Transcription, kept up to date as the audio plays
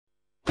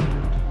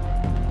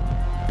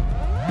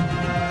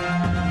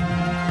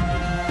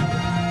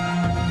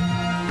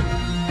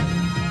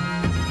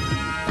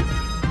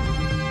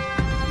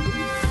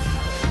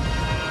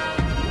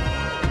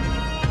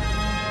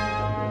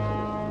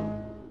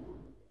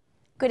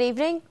Good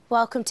evening,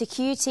 welcome to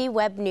QUT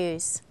Web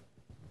News.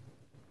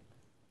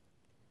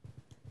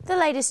 The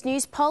latest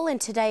news poll in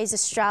today's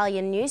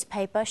Australian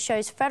newspaper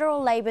shows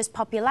federal Labor's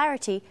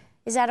popularity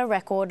is at a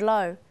record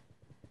low.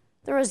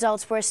 The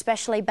results were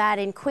especially bad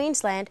in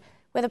Queensland,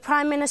 where the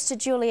Prime Minister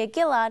Julia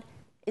Gillard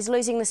is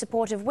losing the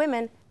support of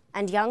women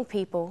and young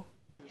people.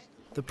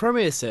 The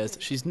Premier says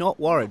she's not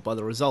worried by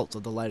the results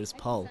of the latest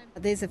poll.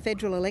 There's a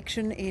federal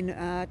election in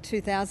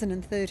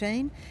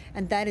 2013,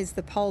 and that is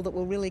the poll that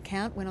will really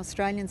count when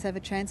Australians have a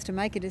chance to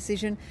make a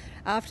decision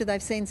after they've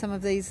seen some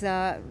of these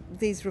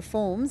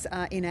reforms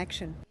in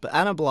action. But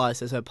Anna Bligh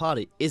says her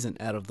party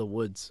isn't out of the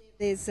woods.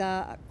 There's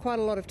quite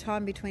a lot of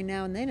time between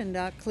now and then,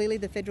 and clearly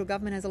the federal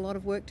government has a lot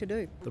of work to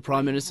do. The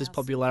Prime Minister's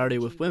popularity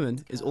with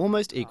women is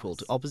almost equal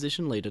to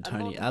opposition leader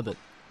Tony Abbott,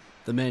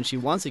 the man she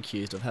once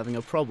accused of having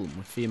a problem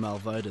with female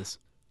voters.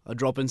 A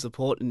drop in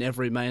support in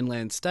every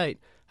mainland state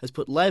has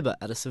put Labor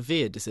at a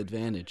severe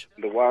disadvantage.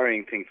 The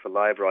worrying thing for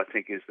Labor, I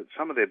think, is that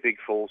some of their big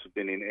falls have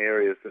been in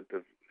areas that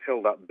have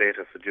held up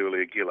better for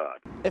Julia Gillard.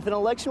 If an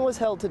election was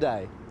held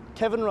today,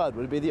 Kevin Rudd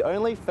would be the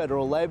only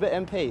federal Labor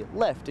MP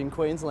left in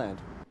Queensland.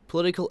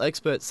 Political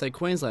experts say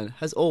Queensland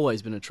has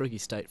always been a tricky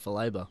state for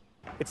Labor.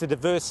 It's a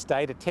diverse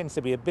state. It tends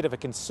to be a bit of a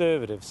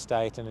conservative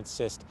state, and it's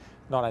just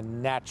not a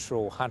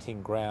natural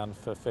hunting ground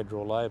for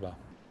federal Labor.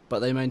 But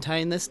they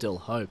maintain there's still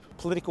hope.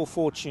 Political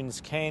fortunes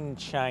can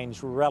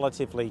change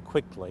relatively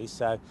quickly,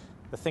 so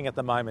the thing at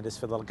the moment is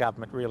for the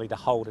government really to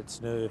hold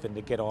its nerve and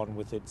to get on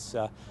with its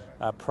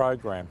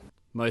program.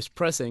 Most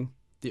pressing,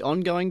 the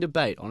ongoing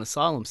debate on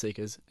asylum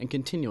seekers and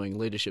continuing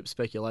leadership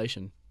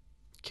speculation.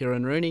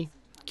 Kieran Rooney,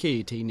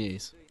 QUT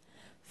News.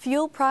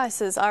 Fuel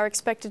prices are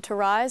expected to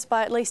rise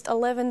by at least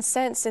 11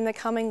 cents in the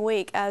coming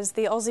week as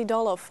the Aussie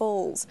dollar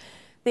falls.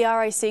 The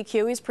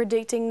RACQ is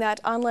predicting that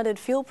unleaded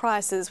fuel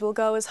prices will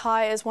go as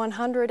high as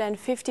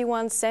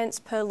 151 cents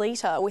per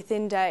litre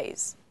within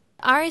days.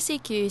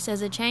 RACQ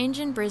says a change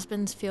in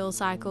Brisbane's fuel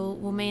cycle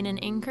will mean an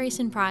increase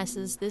in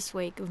prices this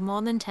week of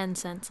more than 10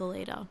 cents a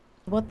litre.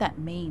 What that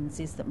means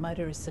is that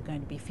motorists are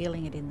going to be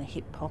feeling it in the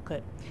hip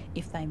pocket.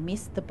 If they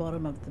miss the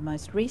bottom of the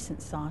most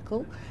recent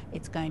cycle,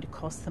 it's going to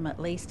cost them at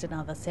least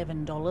another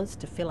 $7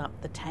 to fill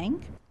up the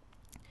tank.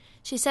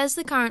 She says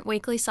the current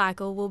weekly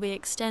cycle will be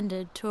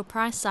extended to a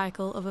price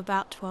cycle of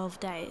about 12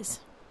 days.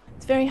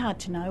 It's very hard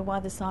to know why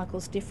the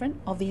cycle's different.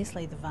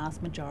 Obviously, the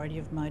vast majority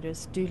of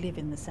motorists do live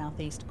in the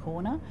southeast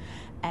corner,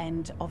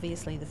 and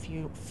obviously the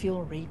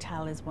fuel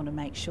retailers want to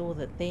make sure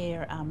that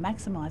they're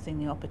maximising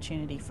the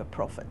opportunity for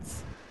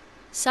profits.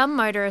 Some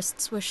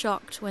motorists were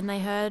shocked when they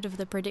heard of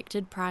the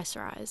predicted price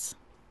rise.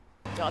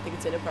 I think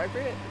it's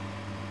inappropriate.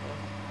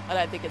 I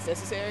don't think it's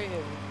necessary.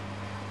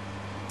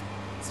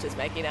 It's just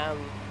making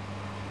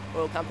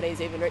oil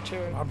companies even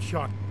richer. I'm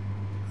shocked.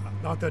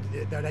 Not that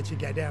they'd actually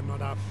go down,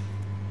 not up.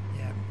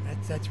 Yeah,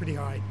 that's pretty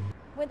high.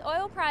 With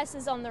oil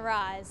prices on the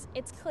rise,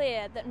 it's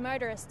clear that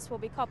motorists will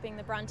be copping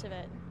the brunt of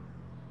it.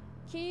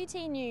 QUT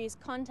News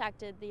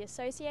contacted the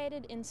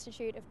Associated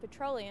Institute of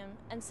Petroleum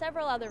and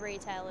several other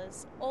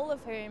retailers, all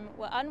of whom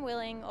were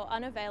unwilling or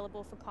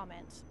unavailable for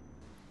comment.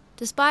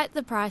 Despite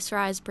the price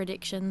rise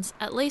predictions,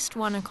 at least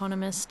one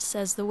economist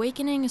says the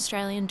weakening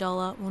Australian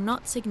dollar will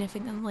not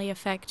significantly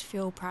affect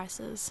fuel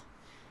prices.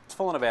 It's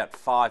fallen about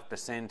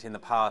 5% in the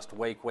past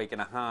week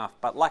and a half,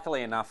 but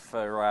luckily enough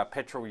for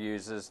petrol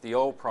users, the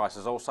oil price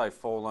has also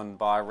fallen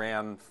by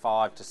around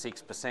 5 to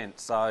 6%,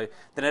 so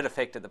the net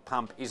effect at the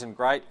pump isn't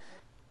great.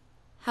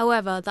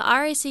 However, the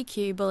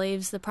RACQ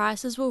believes the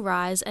prices will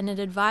rise and it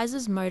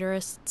advises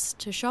motorists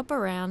to shop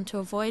around to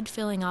avoid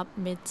filling up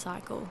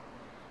mid-cycle.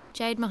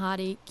 Jade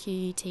Mahadi,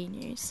 QUT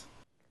News.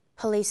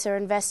 Police are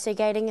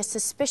investigating a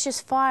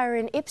suspicious fire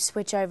in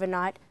Ipswich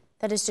overnight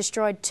that has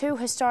destroyed 2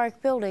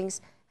 historic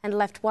buildings and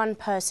left 1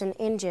 person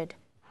injured.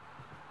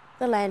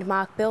 The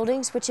landmark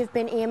buildings, which have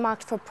been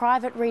earmarked for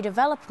private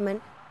redevelopment,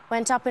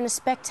 went up in a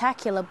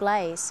spectacular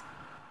blaze.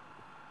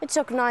 It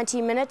took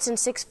 90 minutes and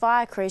 6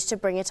 fire crews to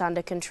bring it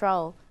under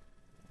control.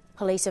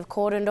 Police have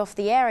cordoned off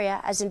the area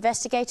as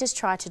investigators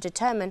try to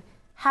determine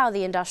how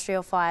the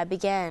industrial fire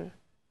began.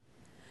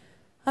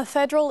 A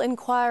federal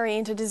inquiry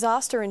into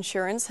disaster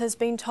insurance has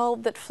been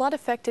told that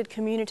flood-affected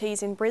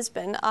communities in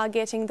Brisbane are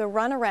getting the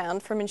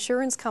runaround from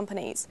insurance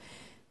companies.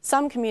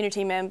 Some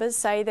community members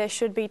say there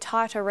should be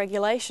tighter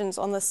regulations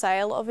on the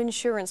sale of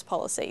insurance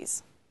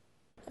policies.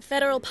 A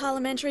federal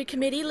parliamentary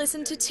committee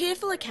listened to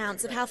tearful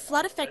accounts of how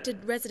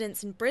flood-affected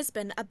residents in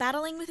Brisbane are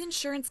battling with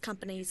insurance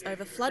companies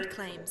over flood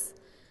claims.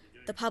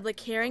 The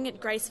public hearing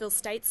at Graceville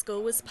State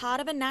School was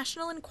part of a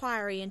national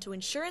inquiry into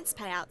insurance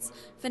payouts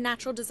for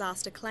natural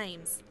disaster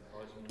claims.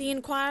 The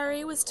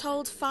inquiry was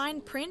told fine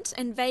print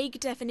and vague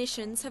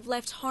definitions have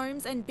left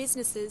homes and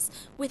businesses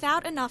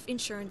without enough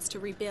insurance to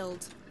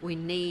rebuild. We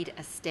need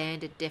a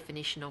standard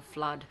definition of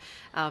flood.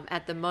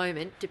 At the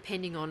moment,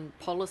 depending on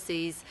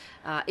policies,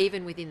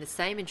 even within the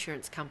same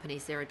insurance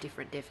companies, there are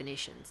different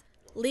definitions.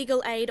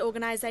 Legal aid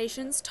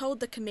organisations told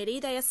the committee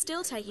they are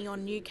still taking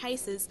on new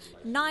cases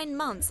 9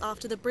 months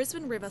after the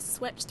Brisbane River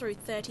swept through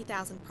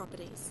 30,000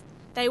 properties.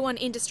 They want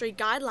industry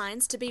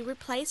guidelines to be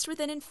replaced with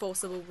an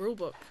enforceable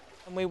rulebook.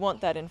 And we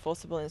want that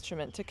enforceable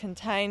instrument to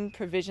contain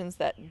provisions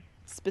that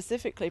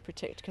specifically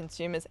protect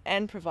consumers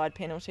and provide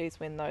penalties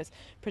when those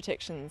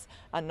protections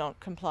are not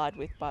complied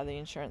with by the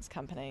insurance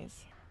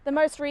companies. The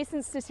most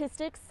recent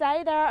statistics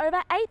say there are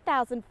over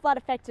 8,000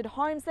 flood-affected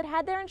homes that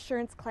had their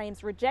insurance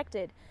claims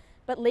rejected.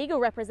 But legal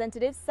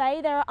representatives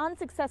say there are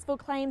unsuccessful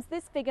claims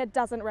this figure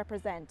doesn't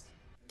represent.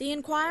 The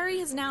inquiry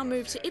has now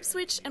moved to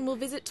Ipswich and will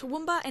visit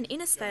Toowoomba and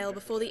Innisfail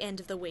before the end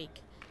of the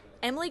week.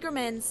 Emily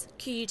Gramens,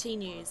 QUT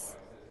News.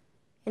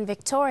 In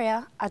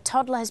Victoria, a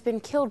toddler has been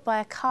killed by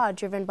a car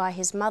driven by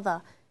his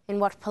mother in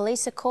what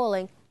police are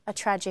calling a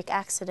tragic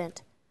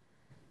accident.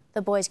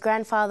 The boy's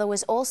grandfather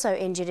was also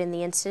injured in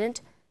the incident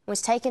and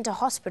was taken to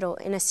hospital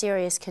in a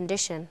serious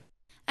condition.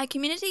 A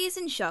community is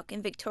in shock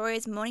in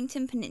Victoria's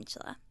Mornington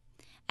Peninsula.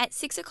 At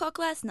 6 o'clock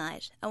last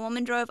night, a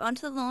woman drove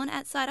onto the lawn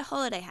outside a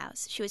holiday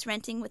house she was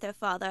renting with her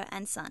father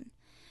and son.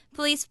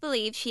 Police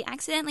believe she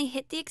accidentally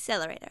hit the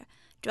accelerator,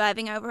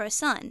 driving over her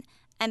son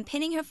and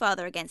pinning her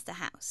father against the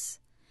house.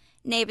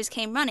 Neighbours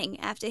came running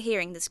after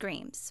hearing the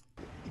screams.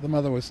 The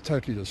mother was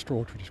totally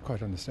distraught, which is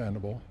quite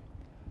understandable.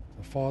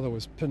 The father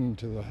was pinned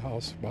to the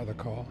house by the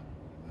car.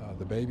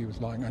 The baby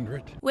was lying under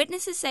it.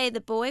 Witnesses say the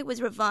boy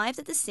was revived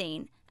at the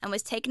scene and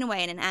was taken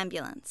away in an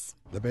ambulance.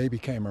 The baby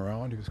came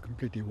around. He was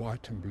completely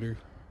white and blue,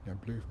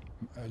 blue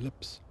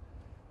lips.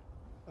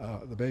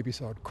 The baby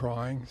started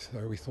crying,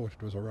 so we thought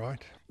it was all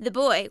right. The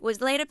boy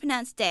was later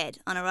pronounced dead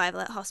on arrival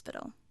at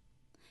hospital.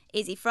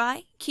 Izzy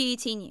Fry,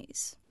 QUT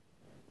News.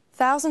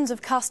 Thousands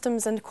of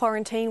customs and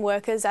quarantine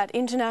workers at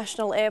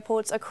international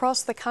airports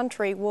across the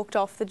country walked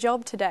off the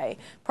job today,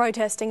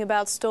 protesting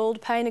about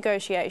stalled pay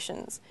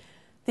negotiations.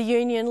 The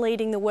union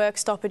leading the work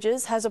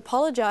stoppages has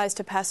apologised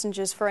to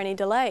passengers for any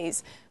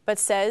delays, but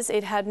says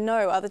it had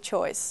no other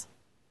choice.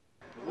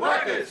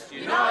 Workers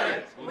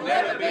united will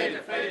never be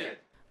defeated.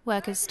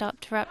 Workers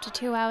stopped for up to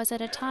 2 hours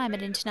at a time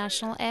at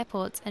international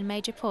airports and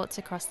major ports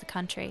across the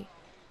country.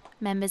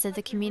 Members of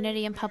the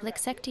Community and Public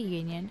Sector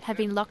Union have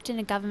been locked in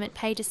a government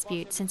pay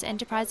dispute since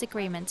enterprise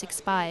agreements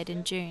expired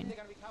in June.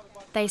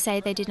 They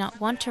say they did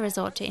not want to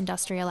resort to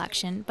industrial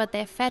action, but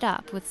they're fed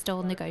up with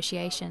stalled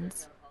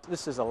negotiations.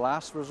 This is a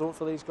last resort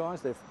for these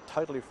guys. They're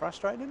totally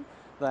frustrated.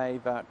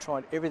 They've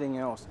tried everything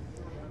else.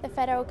 The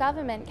federal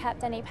government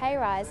capped any pay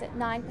rise at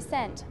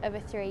 9% over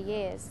 3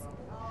 years.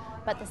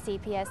 But the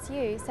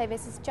CPSU say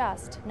this is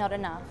just not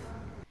enough.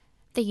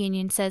 The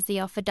union says the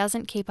offer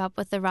doesn't keep up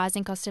with the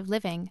rising cost of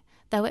living,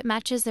 though it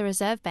matches the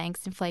Reserve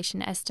Bank's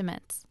inflation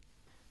estimates.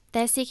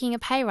 They're seeking a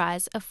pay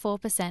rise of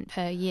 4%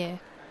 per year.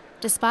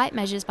 Despite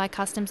measures by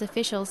customs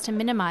officials to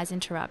minimise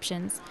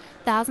interruptions,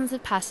 thousands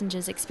of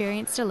passengers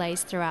experienced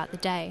delays throughout the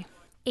day.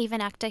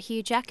 Even actor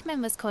Hugh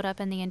Jackman was caught up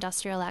in the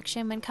industrial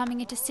action when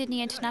coming into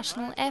Sydney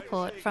International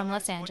Airport from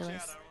Los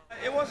Angeles.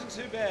 It wasn't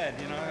too bad,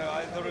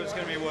 I thought it was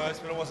going to be worse,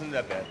 but it wasn't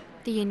that bad.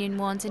 The union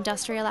warns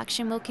industrial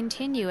action will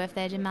continue if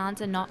their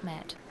demands are not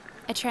met.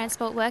 A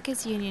Transport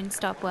Workers Union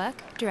stop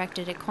work,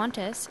 directed at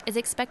Qantas, is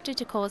expected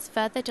to cause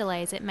further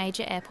delays at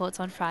major airports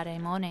on Friday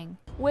morning.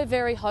 We're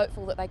very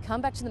hopeful that they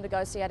come back to the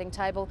negotiating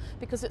table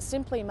because it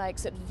simply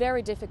makes it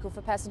very difficult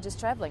for passengers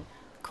travelling.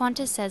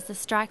 Qantas says the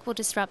strike will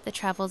disrupt the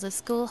travels of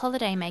school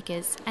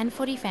holidaymakers and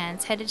footy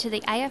fans headed to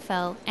the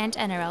AFL and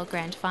NRL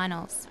Grand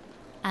Finals.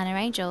 Anna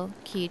Angel,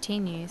 QUT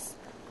News.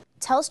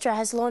 Telstra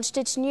has launched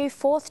its new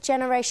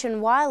 4th-generation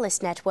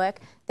wireless network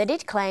that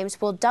it claims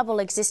will double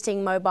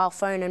existing mobile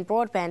phone and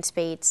broadband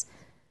speeds.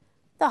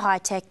 The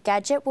high-tech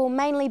gadget will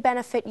mainly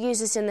benefit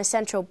users in the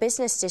central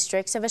business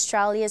districts of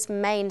Australia's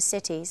main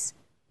cities.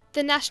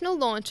 The national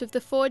launch of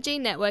the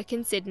 4G network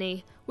in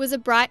Sydney was a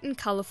bright and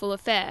colourful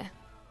affair.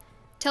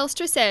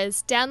 Telstra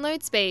says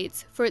download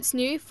speeds for its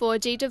new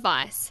 4G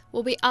device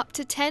will be up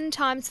to 10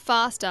 times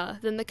faster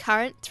than the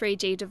current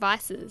 3G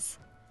devices.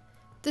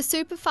 The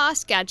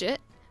super-fast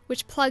gadget,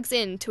 which plugs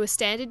in to a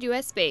standard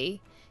USB,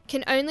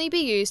 can only be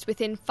used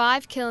within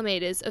 5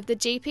 kilometres of the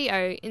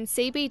GPO in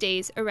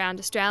CBDs around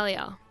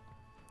Australia.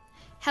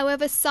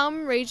 However,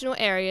 some regional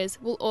areas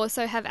will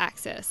also have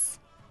access.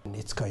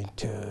 It's going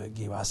to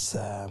give us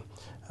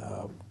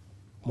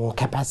more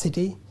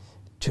capacity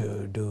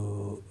to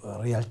do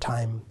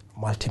real-time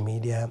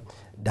multimedia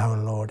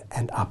download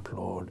and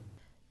upload.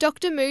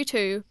 Dr.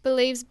 Mutu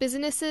believes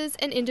businesses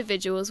and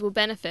individuals will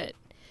benefit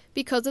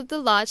because of the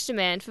large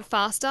demand for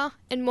faster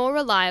and more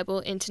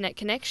reliable internet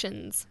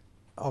connections.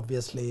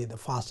 Obviously, the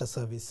faster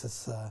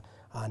services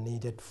are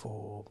needed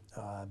for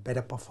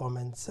better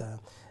performance,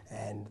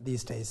 and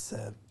these days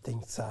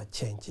things are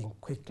changing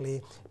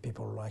quickly.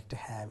 People like to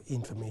have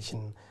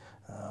information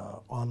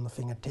on the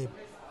fingertip.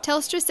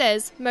 Telstra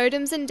says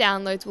modems and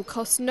downloads will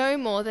cost no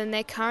more than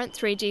their current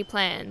 3G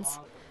plans,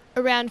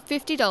 around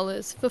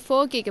 $50 for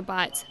 4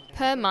 gigabytes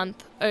per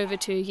month over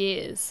 2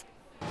 years.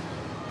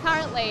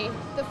 Currently,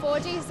 the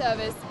 4G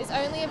service is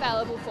only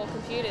available for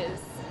computers.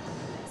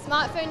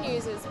 Smartphone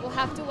users will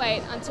have to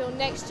wait until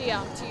next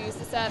year to use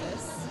the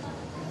service.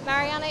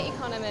 Mariana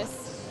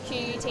Economist,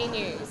 QUT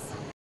News.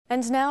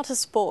 And now to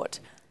sport.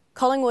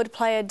 Collingwood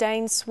player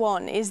Dane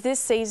Swan is this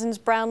season's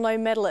Brownlow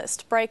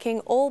Medalist, breaking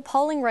all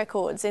polling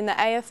records in the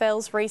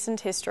AFL's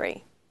recent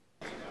history.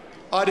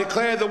 I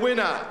declare the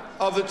winner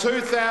of the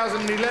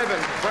 2011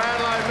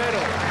 Brownlow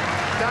Medal,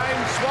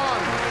 Dane Swan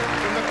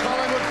from the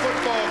Collingwood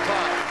Football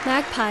Club.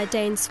 Magpie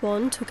Dane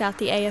Swan took out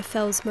the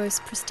AFL's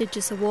most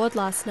prestigious award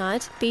last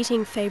night,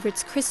 beating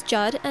favourites Chris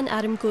Judd and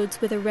Adam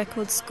Goods with a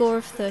record score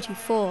of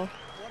 34.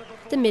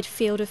 The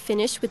midfielder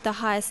finished with the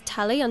highest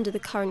tally under the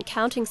current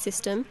counting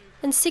system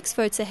and 6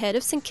 votes ahead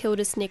of St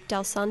Kilda's Nick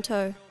Del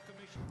Santo.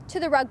 To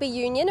the Rugby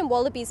Union and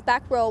Wallabies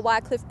back rower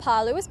Wycliffe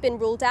Palu has been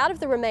ruled out of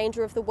the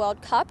remainder of the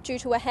World Cup due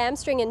to a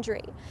hamstring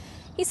injury.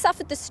 He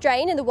suffered the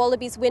strain in the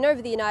Wallabies win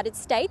over the United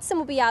States and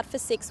will be out for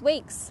 6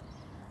 weeks.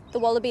 The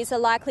Wallabies are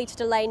likely to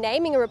delay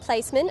naming a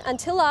replacement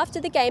until after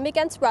the game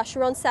against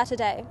Russia on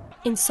Saturday.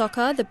 In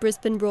soccer, the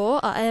Brisbane Roar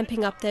are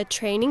amping up their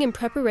training in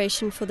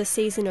preparation for the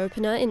season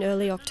opener in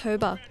early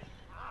October.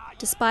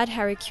 Despite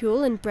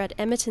RACQ and Brett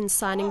Emerton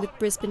signing with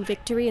Brisbane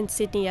Victory and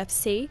Sydney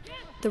FC,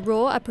 the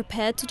Roar are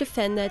prepared to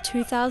defend their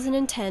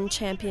 2010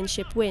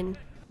 championship win.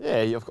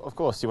 Yeah, of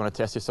course you want to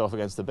test yourself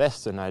against the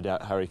best, and no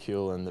doubt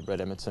Harry-Kuehl and the Brett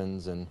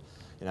Emertons and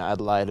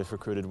Adelaide have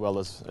recruited well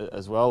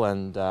as well,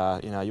 and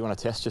you want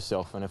to test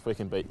yourself, and if we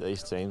can beat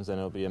these teams, then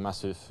it'll be a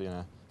massive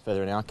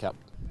feather in our cap.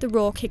 The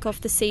Roar kick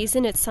off the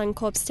season at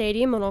Suncorp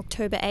Stadium on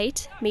October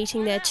 8,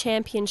 meeting their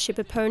championship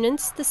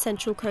opponents, the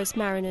Central Coast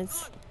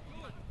Mariners.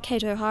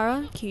 Kate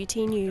O'Hara, QUT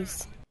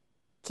News.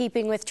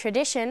 Keeping with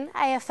tradition,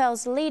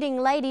 AFL's leading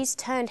ladies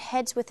turned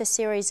heads with a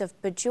series of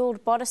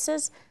bejewelled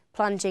bodices,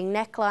 plunging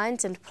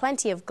necklines and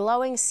plenty of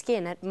glowing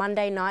skin at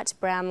Monday night's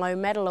Brownlow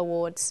Medal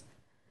Awards.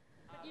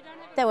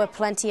 There were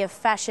plenty of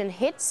fashion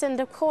hits and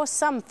of course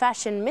some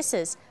fashion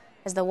misses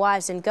as the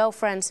wives and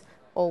girlfriends,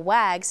 or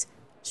WAGs,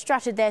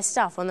 strutted their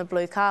stuff on the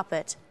blue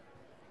carpet.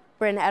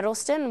 Bryn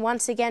Edelston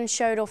once again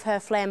showed off her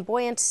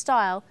flamboyant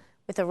style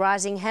with a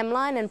rising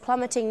hemline and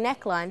plummeting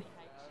neckline.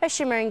 Her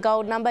shimmering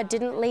gold number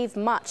didn't leave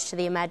much to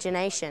the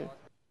imagination.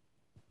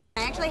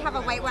 I actually have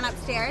a white one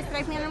upstairs that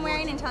I plan on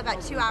wearing until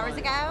about 2 hours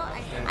ago.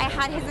 I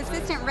had his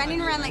assistant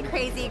running around like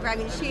crazy,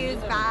 grabbing shoes,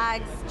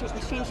 bags,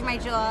 changing my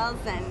jewels,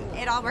 and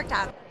it all worked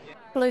out.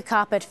 Blue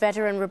carpet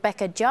veteran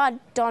Rebecca Judd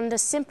donned a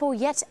simple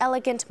yet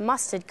elegant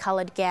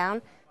mustard-coloured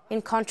gown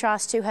in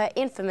contrast to her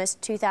infamous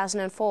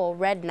 2004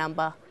 red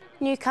number.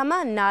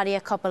 Newcomer Nadia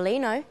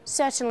Coppolino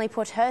certainly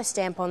put her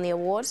stamp on the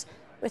awards,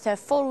 with her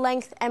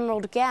full-length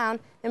emerald gown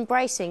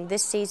embracing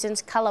this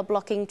season's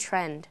colour-blocking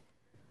trend.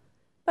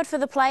 But for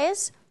the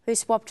players, who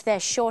swapped their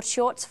short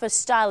shorts for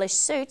stylish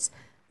suits,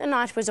 the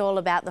night was all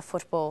about the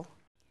football.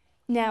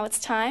 Now it's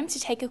time to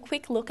take a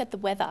quick look at the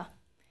weather.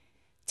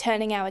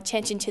 Turning our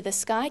attention to the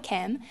sky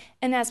cam,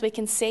 and as we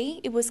can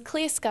see, it was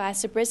clear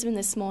skies to Brisbane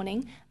this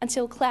morning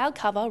until cloud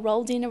cover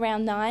rolled in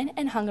around 9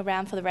 and hung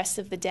around for the rest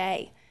of the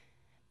day.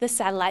 The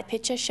satellite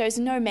picture shows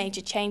no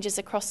major changes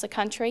across the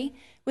country,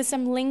 with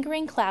some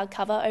lingering cloud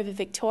cover over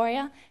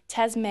Victoria,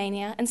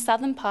 Tasmania and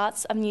southern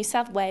parts of New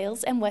South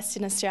Wales and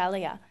Western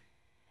Australia.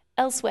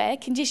 Elsewhere,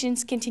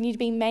 conditions continue to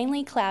be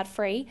mainly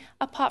cloud-free,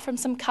 apart from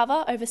some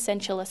cover over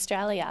Central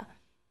Australia.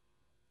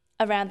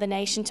 Around the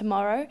nation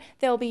tomorrow,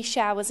 there will be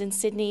showers in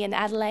Sydney and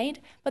Adelaide,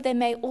 but there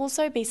may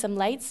also be some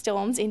late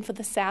storms in for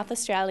the South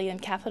Australian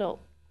capital.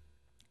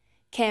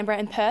 Canberra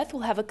and Perth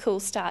will have a cool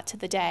start to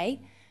the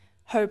day.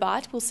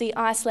 Hobart will see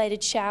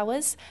isolated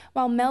showers,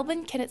 while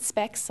Melbourne can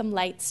expect some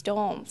late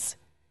storms.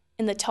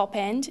 In the top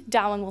end,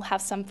 Darwin will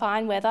have some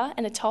fine weather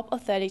and a top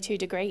of 32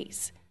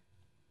 degrees.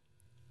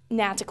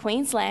 Now to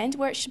Queensland,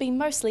 where it should be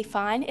mostly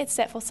fine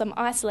except for some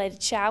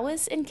isolated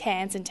showers in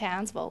Cairns and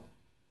Townsville.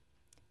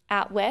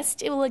 Out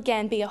west, it will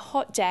again be a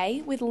hot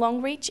day, with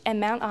Longreach and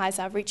Mount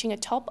Isa reaching a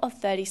top of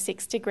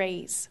 36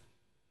 degrees.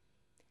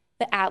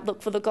 The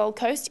outlook for the Gold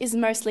Coast is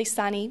mostly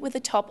sunny, with a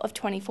top of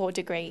 24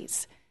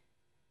 degrees.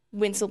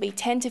 Winds will be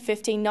 10 to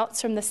 15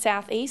 knots from the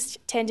southeast,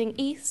 tending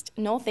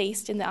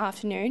east-northeast in the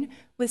afternoon,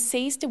 with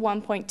seas to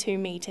 1.2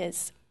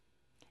 metres.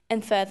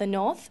 And further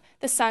north,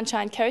 the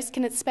Sunshine Coast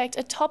can expect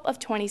a top of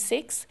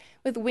 26,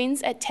 with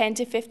winds at 10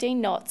 to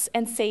 15 knots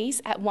and seas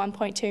at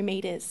 1.2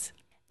 metres.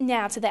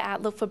 Now to the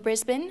outlook for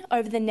Brisbane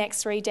over the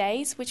next 3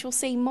 days, which will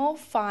see more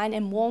fine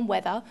and warm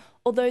weather,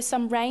 although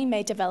some rain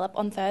may develop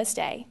on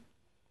Thursday.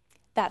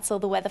 That's all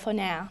the weather for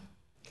now.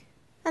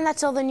 And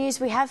that's all the news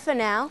we have for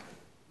now.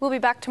 We'll be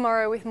back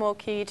tomorrow with more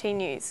QUT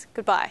news.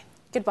 Goodbye.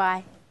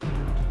 Goodbye.